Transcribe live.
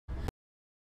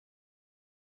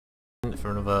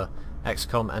for another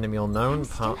XCOM Enemy Unknown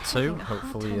Part 2.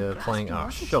 Hopefully playing...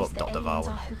 Oh, shut up, Dr.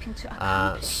 Vahlen.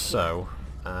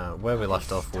 Where we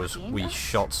left off was we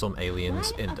shot some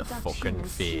aliens in the fucking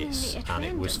face, and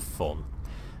it was fun.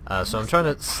 So I'm trying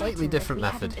a slightly different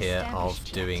method here of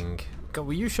doing... God,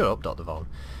 will you shut up, Dr. Vahlen?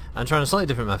 I'm trying a slightly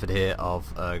different method here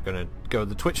of going to go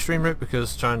the Twitch stream route,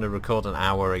 because trying to record an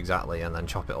hour exactly and then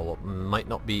chop it all up might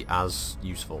not be as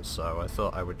useful, so I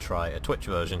thought I would try a Twitch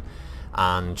version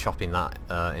and chopping that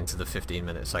into the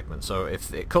 15-minute segment. So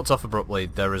if it cuts off abruptly,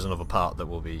 there is another part that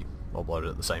will be uploaded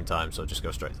at the same time, so just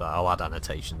go straight to that. I'll add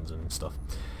annotations and stuff.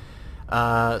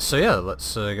 So yeah,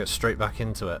 let's get straight back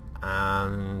into it.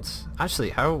 And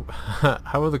actually, how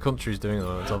are the countries doing at the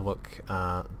moment? Let's have a look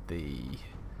at the...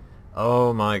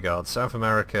 Oh my god, South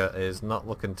America is not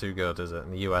looking too good, is it?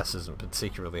 And the US isn't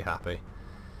particularly happy.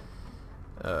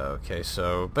 Okay,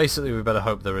 so basically we better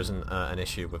hope there isn't an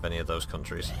issue with any of those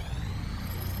countries.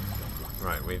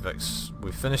 Right, we've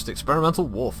finished experimental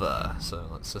warfare, so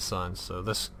let's assign. So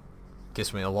this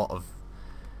gives me a lot of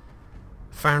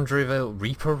Foundry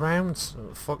Reaper rounds. What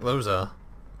the fuck those are?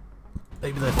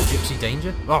 Maybe they're for Gypsy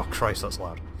Danger? Oh Christ, that's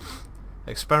loud.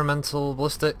 Experimental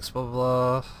ballistics, blah blah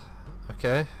blah.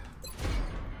 Okay.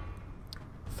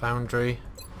 Foundry.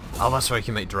 Oh, that's where you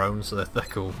can make drones, so they're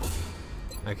cool.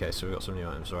 Okay, so we've got some new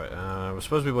items, right. We're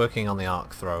supposed to be working on the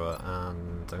arc thrower,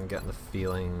 and I'm getting the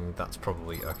feeling that's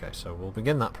probably... Okay, so we'll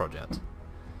begin that project.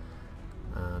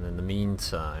 And in the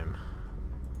meantime,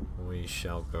 we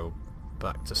shall go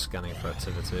back to scanning for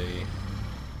activity.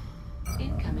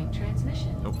 Incoming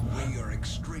transmission. Oh. We are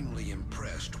extremely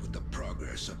impressed with the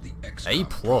progress of the XCOM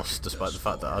A+, despite the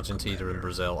fact that Argentina and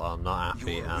Brazil are not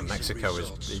happy, and Mexico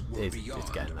is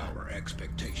getting there.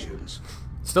 Expectations.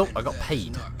 Still, I got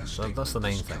paid, so that's the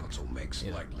main thing.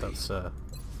 Yeah, that's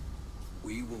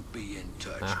we will be in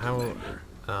touch. how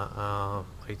are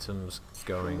items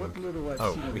going?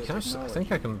 Oh, we can actually, I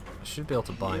think I should be able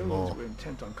to buy more.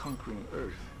 Intent on conquering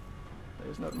Earth.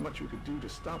 There's not much we could do to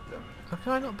stop them. How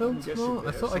can I not build more?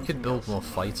 I thought I could build more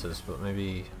fighters, but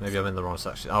maybe I'm in the wrong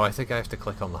section. Oh, I think I have to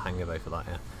click on the hangar bay for that,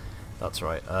 yeah. That's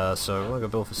right. So we're going to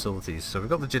go build facilities. So we've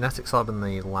got the genetics lab and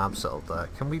the lab set up there.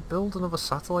 Can we build another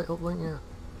satellite uplink yet?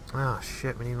 Ah,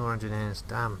 shit, we need more engineers.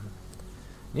 Damn.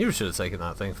 Knew we should have taken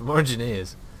that thing for more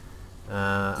engineers.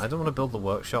 I don't want to build the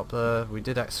workshop there. We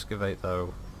did excavate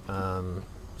though.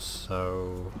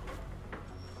 So...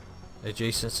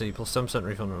 Adjacency plus 7%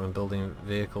 refund when building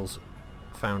vehicles,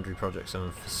 foundry projects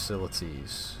and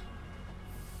facilities.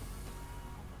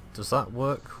 Does that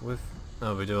work with...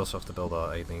 Oh, we do also have to build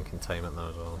our alien containment though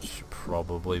as well. Should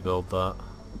probably build that.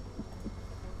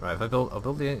 Right, if I'll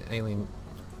build the alien...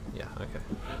 Yeah, okay.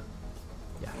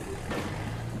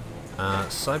 Yeah.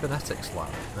 Cybernetics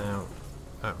lab. Now...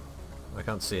 Oh. I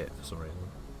can't see it for some reason.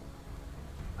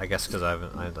 I guess because I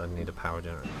need a power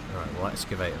generator. Alright, we'll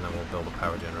excavate and then we'll build a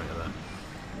power generator there.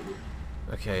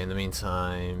 Okay, in the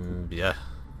meantime, yeah.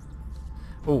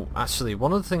 Oh, actually,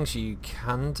 one of the things you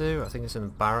can do, I think it's in the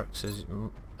barracks, is...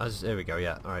 There we go,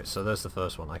 yeah. Alright, so there's the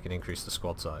first one. I can increase the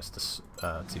squad size to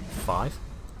 5.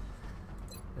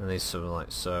 And these sort of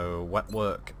like... So, wet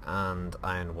work and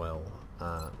iron will.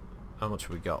 How much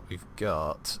have we got? We've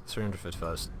got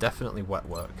 355. Definitely wet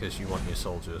work, because you want your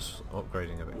soldiers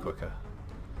upgrading a bit quicker.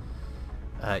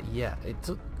 Yeah, it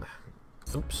does...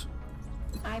 Oops.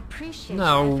 I appreciate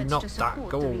no, not that.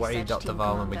 Go away, Dr.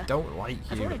 Vahlen. We don't like you.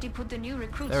 I've already put the new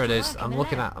recruits there it to is. work I'm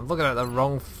looking at the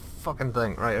wrong fucking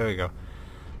thing. Right, here we go.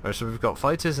 Right, so we've got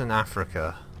fighters in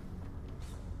Africa.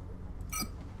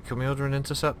 Can we order an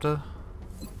interceptor?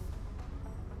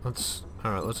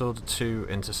 Alright, let's order 2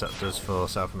 interceptors for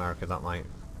South America. That might...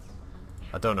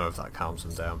 I don't know if that calms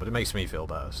them down, but it makes me feel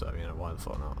better, so, you know, why the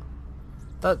fuck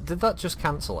not? Did that just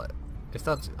cancel it? If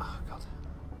that's... Oh, God.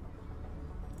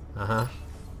 Uh-huh.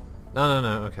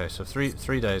 No, okay, so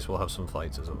 3 days we'll have some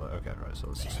fighters. Okay, right, so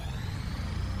let's just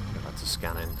go back to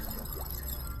scanning.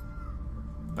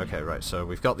 Okay, right, so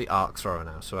we've got the arc thrower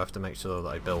now, so I have to make sure that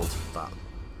I build that.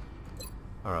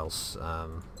 Or else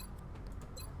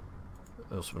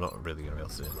we're not really going to be able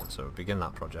to do it. So begin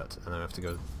that project, and then we have to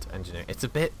go to engineering. It's a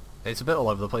bit all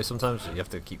over the place sometimes, so you have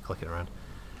to keep clicking around.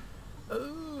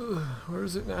 Where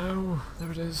is it now?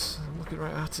 There it is. I'm looking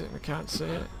right at it and I can't see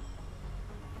it.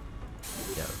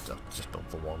 Yeah, I'll just build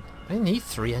the one. I need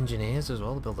 3 engineers as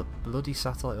well to build a bloody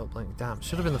satellite uplink. Damn,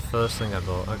 should have been the first thing I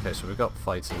bought. Okay, so we've got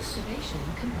fighters. Activation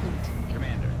complete.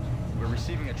 Commander, we're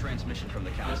receiving a transmission from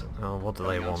the council. Oh, what do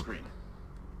they want?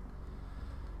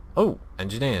 Oh,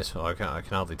 engineers. Oh, I can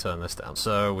hardly turn this down.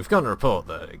 So, we've got a report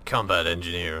that a combat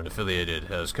engineer unaffiliated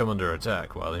has come under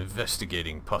attack while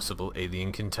investigating possible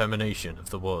alien contamination of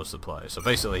the water supply. So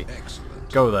basically,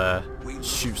 Excellent. go there, We look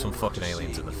shoot some forward fucking to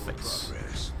aliens in the seeing your face.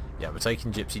 progress. Yeah, we're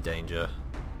taking Gypsy Danger.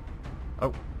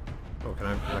 Oh, can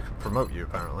I can promote you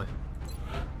apparently.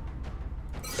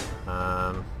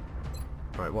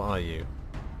 Right, what are you?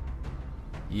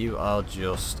 You are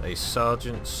just a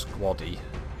Sergeant Squaddy.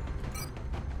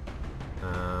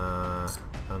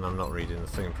 And I'm not reading the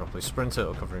thing properly. Sprinter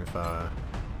or covering fire?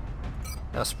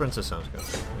 Yeah, Sprinter sounds good.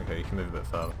 Okay, you can move a bit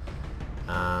further.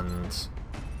 And...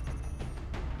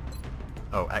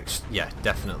 oh, yeah,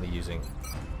 definitely using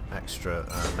extra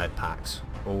med packs.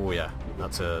 Oh yeah,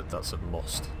 that's a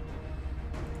must.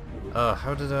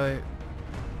 How did I...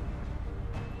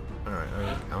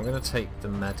 Alright, I'm gonna take the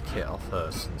med kit off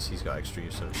her since he's got extra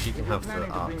use, so she can have the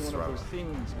arc One thrower. of those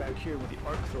things back here with the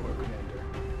arc thrower, Commander.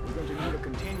 We're going to need a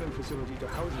containment facility to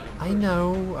house it in.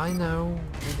 I know.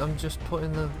 I'm just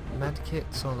putting the med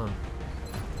kits on them.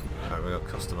 Alright, we got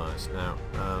customised now.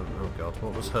 Oh god,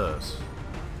 what was hers?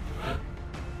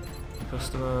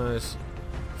 Customise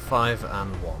 5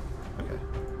 and 1. Okay,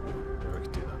 maybe we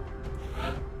could do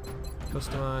that.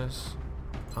 Customise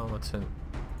armor tint.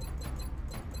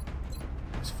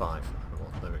 It's 5 and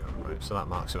 1. There we go. Right, so that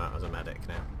marks him out as a medic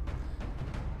now.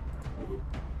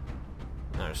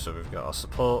 Now, so we've got our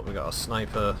support, we've got our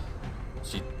sniper,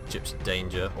 Gypsy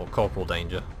Danger, or Corporal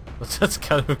Danger. That's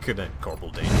kind of a good name,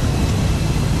 Corporal Danger.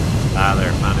 Ah,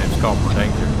 there, my name's Corporal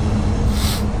Danger.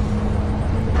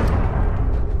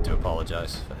 Do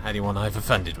apologise for anyone I've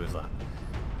offended with that.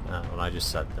 What I just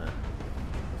said there.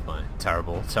 My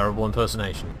terrible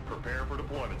impersonation. Prepare for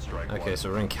deployment, Strike Okay, One.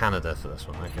 so we're in Canada for this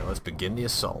one. Okay, let's begin the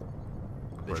assault.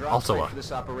 The We're in drop site Ottawa. for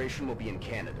this operation will be in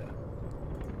Canada.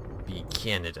 Be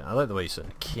Canada. I like the way you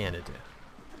said Canada.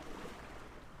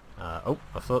 Oh,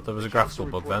 I thought there was a graphical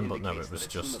bug then, but no, it was A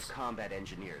team of just... combat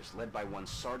engineers, led by one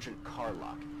Sergeant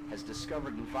Carlock, has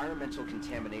discovered environmental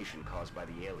contamination caused by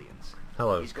the aliens.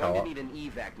 Hello, He's going to Carlock. need an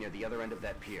evac near the other end of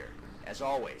that pier. As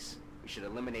always, we should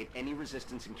eliminate any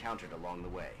resistance encountered along the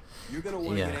way. You're gonna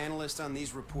want to Yeah. get analysts on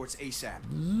these reports ASAP.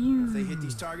 If they hit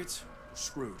these targets, we're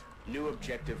screwed. New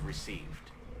objective received.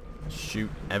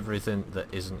 Shoot everything that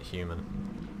isn't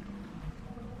human.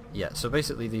 Yeah, so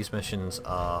basically these missions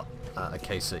are a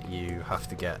case that you have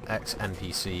to get X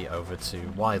NPC over to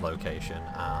Y location,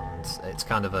 and it's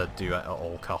kind of a do it at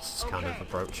all costs kind of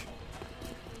approach.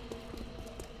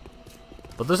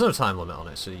 But there's no time limit on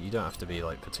it, so you don't have to be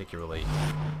like particularly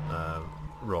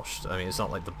rushed. I mean, it's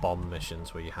not like the bomb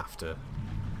missions where you have to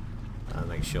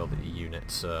make sure that your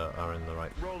units are in the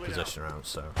right position around,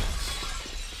 so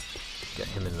get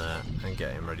him in there and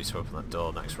get him ready to open that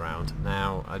door next round.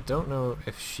 Now, I don't know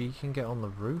if she can get on the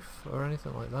roof or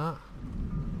anything like that.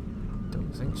 Don't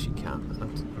think she can.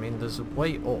 I mean, there's a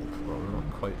way up, but I'm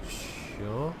not quite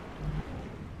sure.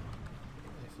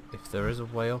 If there is a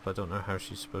way up, I don't know how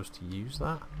she's supposed to use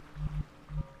that.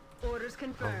 Orders I'll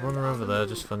confirmed. run her over there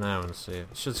just for now and see.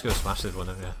 Should just go smash this one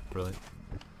out, yeah, brilliant.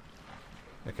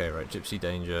 Okay, right, Gypsy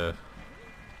Danger.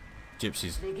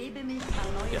 Gypsy's...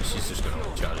 yeah, she's just going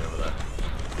to charge over there.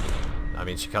 I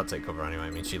mean, she can't take cover anyway. I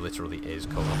mean, she literally is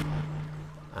cover.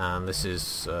 And this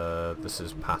is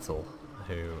Patel,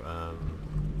 who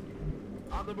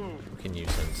we can use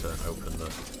him to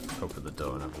open the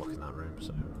door and have a look in that room.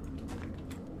 So,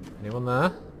 anyone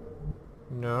there?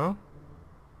 No.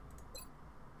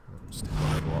 Stick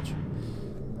on Overwatch.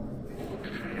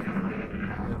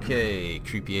 Okay,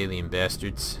 creepy alien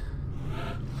bastards.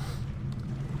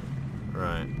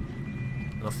 Right.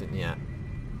 Nothing yet.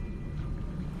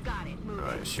 Got it. Moving.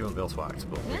 Alright, she won't be able to act,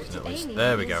 but we That can at least... alien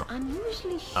there we is go.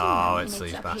 unusually Oh, human it's in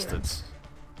these appearance. bastards.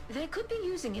 They could be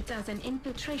using it as an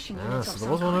infiltration unit Ah, of so some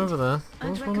there was one kind. over there. There I'd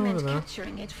was one over recommend there.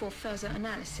 capturing it for further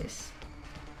analysis.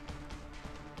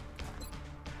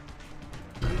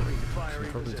 Can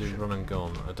probably do run and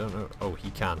gun. I don't know. Oh, he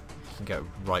can. He can get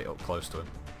right up close to him.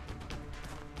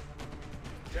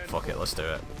 Fuck it, let's do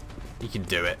it. He can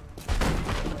do it.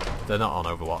 They're not on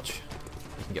Overwatch.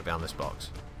 He can get behind this box.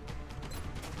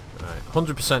 Right,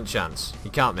 100% chance. He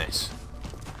can't miss.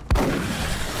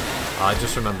 I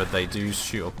just remembered they do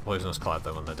shoot up a poisonous cloud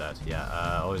though when they're dead.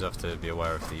 Yeah, always have to be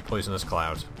aware of the poisonous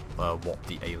cloud, what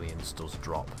the aliens does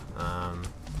drop.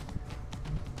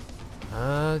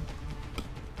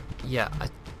 Yeah,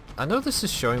 I know this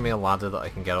is showing me a ladder that I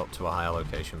can get up to a higher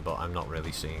location, but I'm not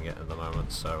really seeing it at the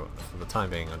moment, so for the time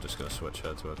being I'm just going to switch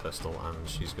her to a pistol and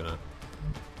she's going to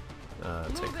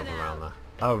take cover around there.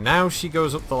 Oh, now she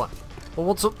goes up the ladder. Well,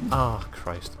 what's up? Oh,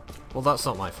 Christ. Well, that's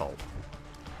not my fault.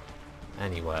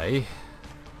 Anyway.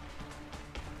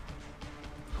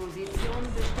 Position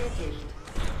bestätigt.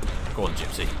 Go on,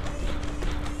 Gypsy.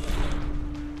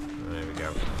 There we go.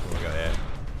 What we got here?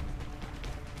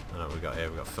 I don't know what we got here.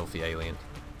 We got filthy alien.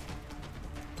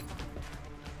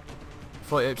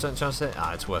 48% chance to hit?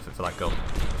 Ah, it's worth it for that gun.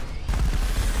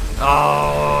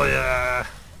 Oh yeah!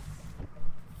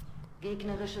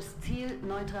 Gegnerisches Ziel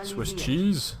neutralisiert. Swiss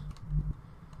cheese.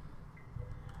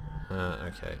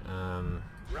 Okay.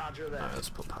 Roger that. Alright, let's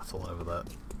put Pathel over there.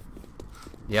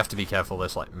 You have to be careful.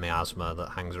 There's like miasma that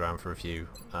hangs around for a few.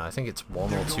 I think it's 1 or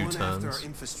 2 They're going after turns. our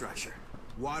infrastructure.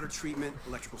 Water treatment,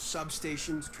 electrical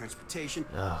substations, transportation,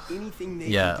 Ugh. anything they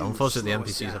Yeah, can do unfortunately the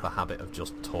to slow NPCs us have a down. habit of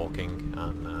just talking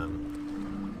and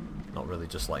not really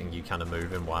just letting you kind of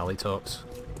move him while he talks.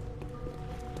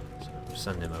 So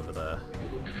send him over there.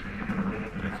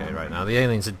 Okay, right now the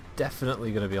aliens are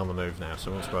definitely going to be on the move now,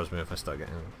 so it won't surprise me if I start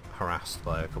getting harassed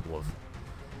by a couple of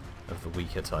the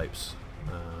weaker types.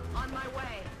 On my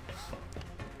way.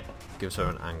 Gives her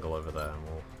an angle over there and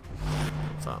we'll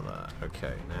put that there.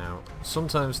 Okay, now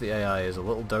sometimes the AI is a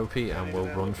little dopey and will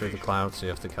run through the clouds, so you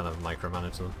have to kind of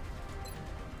micromanage them.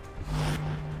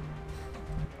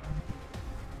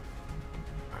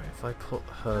 Alright, if I put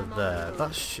her there,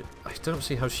 I don't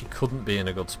see how she couldn't be in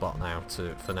a good spot now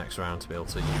for next round to be able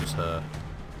to use her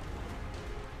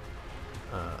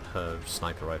her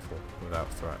sniper rifle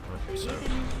without threat. Okay, so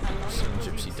some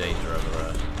Gypsy Danger over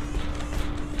there.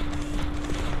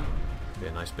 Be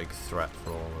a nice big threat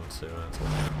for all of them to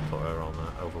put her on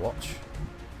Overwatch.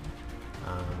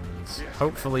 And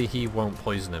hopefully he won't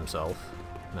poison himself.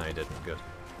 No, he didn't. Good.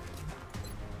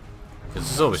 Because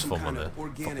it's always fun when the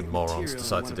fucking morons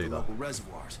decide to do that.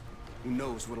 Reservoirs. Who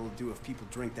knows what it'll do if people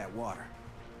drink that water?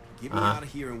 Get me out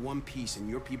of here in one piece and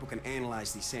your people can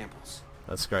analyze these samples.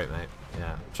 That's great, mate.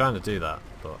 Yeah, I'm trying to do that,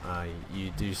 but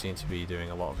you do seem to be doing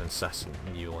a lot of incessant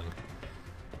mewling.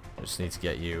 I just need to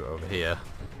get you over here.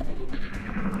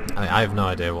 I have no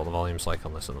idea what the volume's like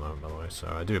on this at the moment, by the way, so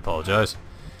I do apologise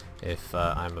if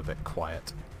I'm a bit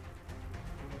quiet.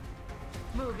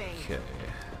 Moving. Okay.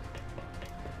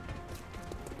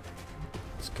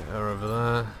 Let's get her over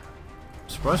there. I'm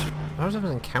surprised I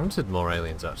haven't encountered more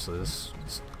aliens actually. This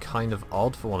is kind of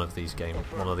odd for one of these game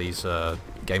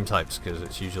types, because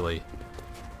it's usually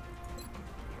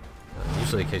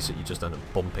a case that you just end up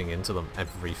bumping into them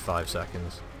every 5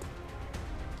 seconds.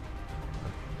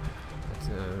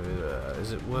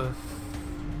 Is it worth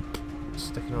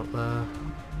sticking up there?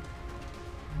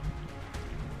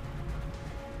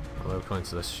 Although according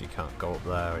to this she can't go up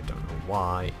there, I don't know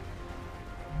why.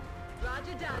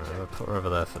 Roger, Dodger. I'll put her over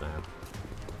there for now.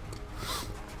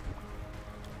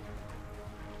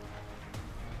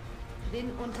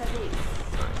 Bin unterwegs.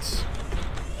 Right.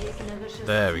 Gegnerisches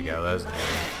There we Ziel go, there's in an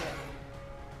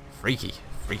Reichweite.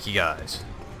 freaky guys.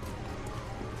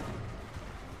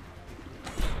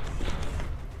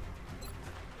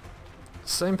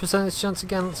 Same percentage chance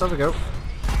again, let's have a go.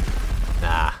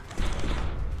 Nah.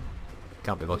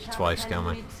 Can't be lucky Ich habe twice, keine can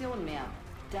we? Munition mehr.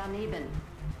 Daneben.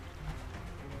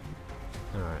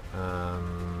 Alright,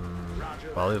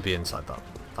 well he'll be inside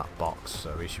that box,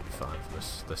 so he should be fine for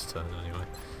this turn anyway.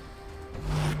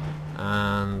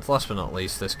 And last but not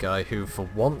least, this guy who for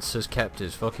once has kept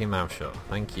his fucking mouth shut.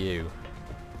 Thank you.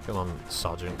 Come on,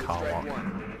 Sergeant Threat Carlock.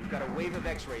 1, we've got a wave of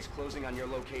X-rays closing on your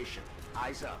location.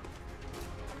 Eyes up.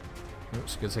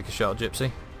 Oops, gonna take a shot at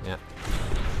Gypsy. Yeah.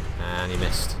 And he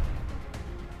missed.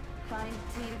 Feind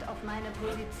zielt auf meine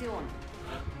Position.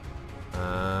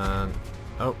 And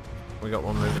oh, we got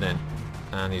one moving in.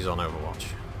 And he's on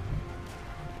Overwatch.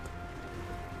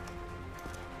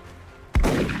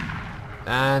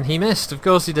 And he missed, of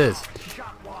course he did.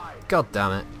 God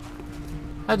damn it.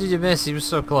 How did you miss? He was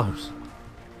so close.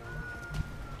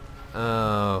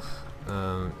 Oh,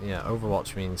 yeah,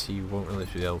 Overwatch means he won't really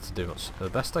be able to do much. The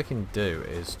best I can do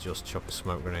is just chuck a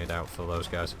smoke grenade out for those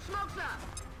guys. Smoke's up.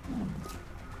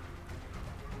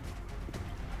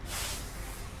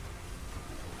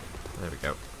 There we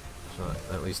go. So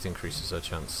that at least increases their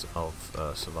chance of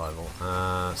survival.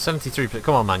 73%.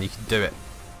 Come on, man, you can do it.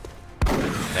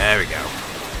 There we go.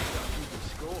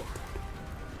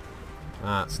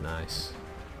 That's nice.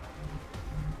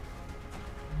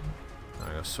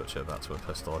 I'm going to switch her back to a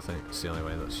pistol, I think. It's the only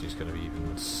way that she's going to be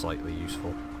even slightly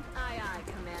useful. Aye, aye,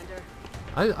 Commander.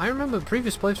 I remember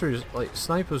previous playthroughs, like,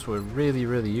 snipers were really,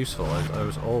 really useful. I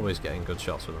was always getting good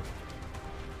shots with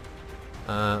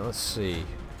them. Let's see.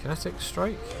 Kinetic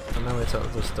strike? And then we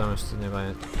does damage to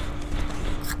nearby.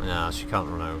 Nah, she can't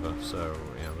run over, so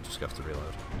yeah, we'll just have to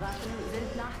reload. Waffen sind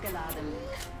nachgeladen.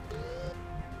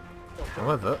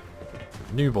 However,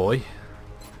 new boy,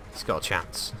 he's got a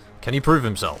chance. Can he prove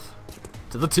himself?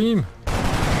 To the team!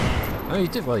 Oh, he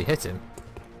did well, he hit him.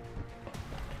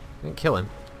 Didn't kill him.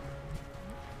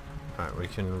 Alright, we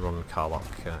can run Karlok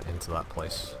into that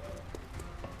place.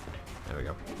 There we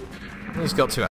go. He's got 2